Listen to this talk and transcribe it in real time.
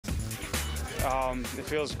It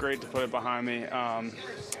feels great to put it behind me.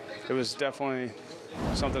 It was definitely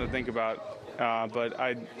something to think about, but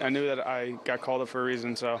I knew that I got called up for a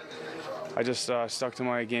reason, so I just stuck to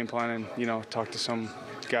my game plan and, talked to some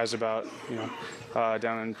guys about,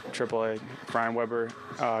 down in AAA. Brian Weber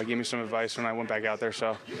gave me some advice when I went back out there,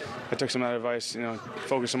 so I took some of that advice,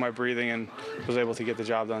 focused on my breathing and was able to get the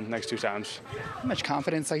job done next 2 times. How much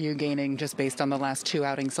confidence are you gaining just based on the last 2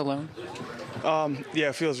 outings alone? Yeah,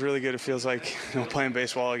 it feels really good. It feels like playing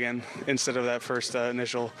baseball again instead of that first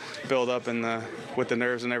initial build-up and with the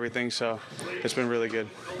nerves and everything. So it's been really good.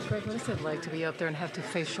 Greg, what is it like to be up there and have to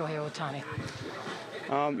face Shohei Ohtani?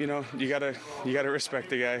 You gotta respect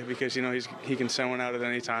the guy because he can send one out at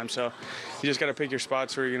any time. So you just gotta pick your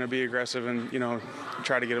spots where you're gonna be aggressive and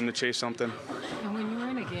try to get him to chase something. And when you're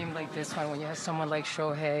in a game like this one, when you have someone like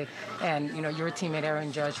Shohei and your teammate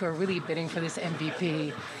Aaron Judge who are really bidding for this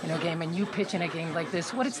MVP game, and you pitch in a game like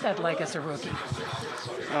this, what is that like as a rookie?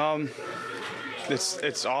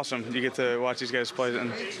 It's awesome. You get to watch these guys play,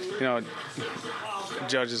 and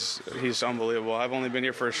Judge he's unbelievable. I've only been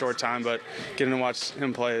here for a short time, but getting to watch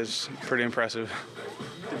him play is pretty impressive.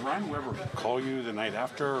 Did Ryan Weber call you the night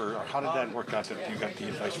after, or how did that work out that you got the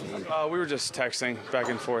advice from him? We were just texting back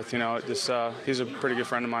and forth. He's a pretty good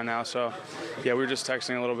friend of mine now, so yeah, we were just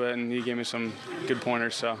texting a little bit, and he gave me some good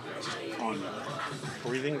pointers. So On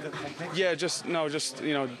breathing? yeah, just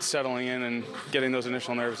settling in and getting those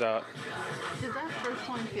initial nerves out. Did that first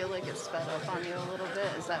one feel like it sped up on you a little bit?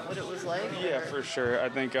 Is that what it was like? Yeah, for sure. I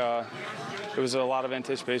think it was a lot of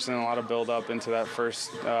anticipation and a lot of build-up into that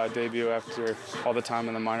first debut after all the time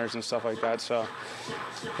in the minors and stuff like that. So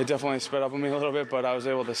it definitely sped up on me a little bit, but I was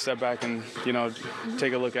able to step back and,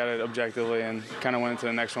 take a look at it objectively and kind of went into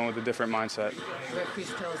the next one with a different mindset. Greg, please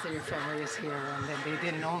tell us that your family is here and that they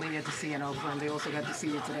didn't only get to see you in Oakland, they also got to see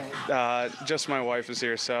you today. Just my wife is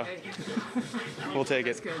here, so we'll take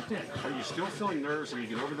it. That's good. Are you still feeling nerves and you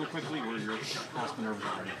get over them quickly, or you're past the nerves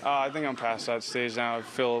already? I think I'm past that stage now. I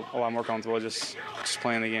feel a lot more comfortable just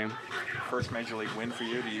playing the game. First major league win for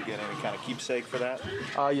you. Do you get any kind of keepsake for that?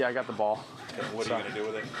 Yeah, I got the ball. What are you going to do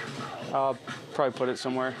with it? Probably put it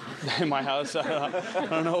somewhere in my house. I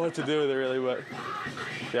don't know what to do with it really, but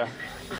yeah.